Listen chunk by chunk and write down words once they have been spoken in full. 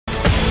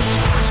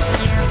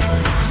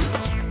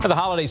The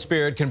holiday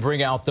spirit can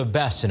bring out the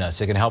best in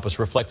us. It can help us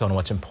reflect on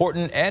what's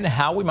important and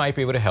how we might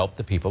be able to help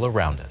the people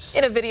around us.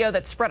 In a video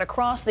that's spread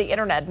across the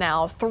internet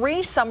now,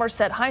 3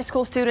 Somerset high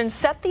school students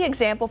set the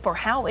example for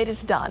how it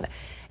is done.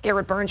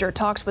 Garrett Berger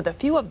talks with a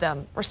few of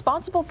them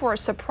responsible for a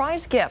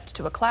surprise gift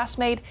to a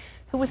classmate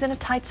who was in a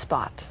tight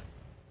spot.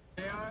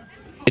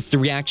 It's the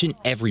reaction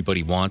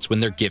everybody wants when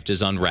their gift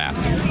is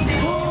unwrapped.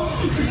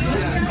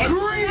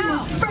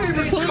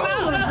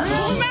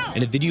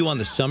 In a video on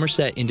the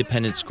Somerset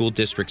Independent School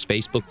District's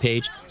Facebook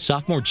page,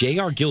 sophomore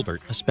J.R. Gilbert,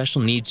 a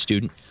special needs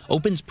student,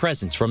 opens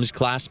presents from his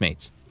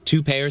classmates.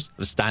 2 pairs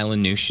of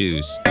styling new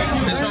shoes.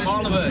 It's from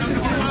all of us.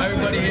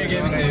 Everybody here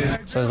gave it to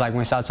you. So it's like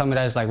when Shad told me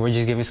that, it's like we're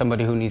just giving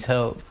somebody who needs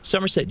help.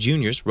 Somerset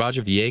juniors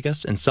Roger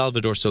Villegas and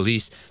Salvador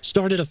Solis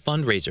started a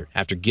fundraiser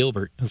after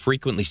Gilbert, who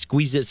frequently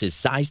squeezes his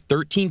size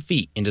 13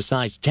 feet into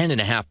size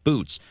 10.5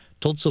 boots,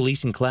 told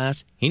Solis in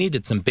class he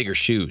needed some bigger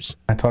shoes.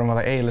 I told him,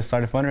 like, hey, let's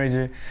start a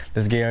fundraiser.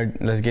 Let's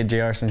get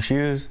JR some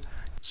shoes.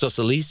 So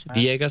Solis,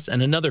 Villegas,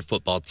 and another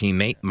football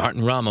teammate,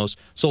 Martin Ramos,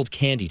 sold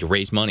candy to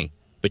raise money.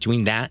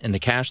 Between that and the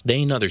cash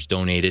they and others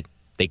donated,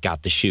 they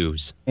got the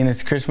shoes. And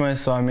it's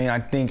Christmas, so I mean, I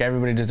think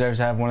everybody deserves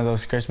to have one of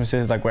those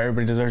Christmases, like where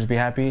everybody deserves to be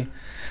happy.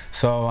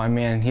 So, I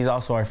mean, he's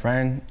also our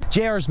friend.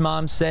 JR's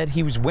mom said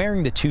he was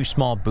wearing the 2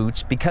 small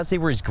boots because they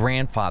were his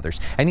grandfather's,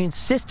 and he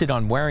insisted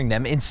on wearing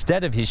them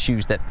instead of his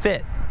shoes that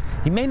fit.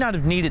 He may not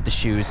have needed the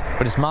shoes,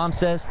 but his mom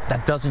says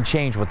that doesn't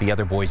change what the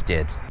other boys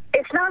did.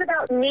 It's not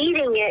about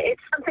needing it.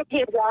 It's something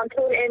he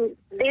wanted, and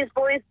these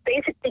boys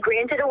basically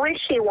granted a wish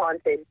he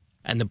wanted.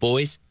 And the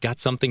boys got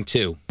something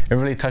too. It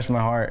really touched my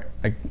heart.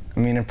 Like, I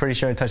mean, I'm pretty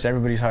sure it touched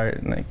everybody's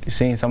heart. Like,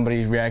 seeing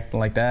somebody reacting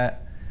like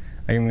that,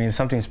 I mean, it's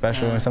something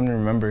special and something to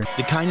remember.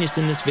 The kindness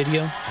in this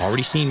video,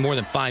 already seen more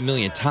than 5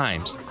 million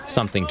times,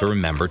 something to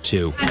remember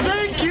too.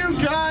 Thank you,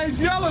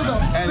 guys. Y'all are the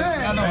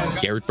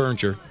best. Garrett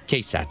Berger,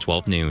 KSAT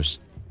 12 News.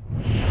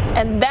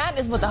 And that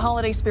is what the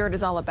holiday spirit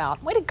is all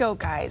about. Way to go,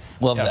 guys.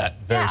 Love that.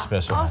 Very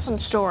special. Awesome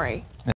story.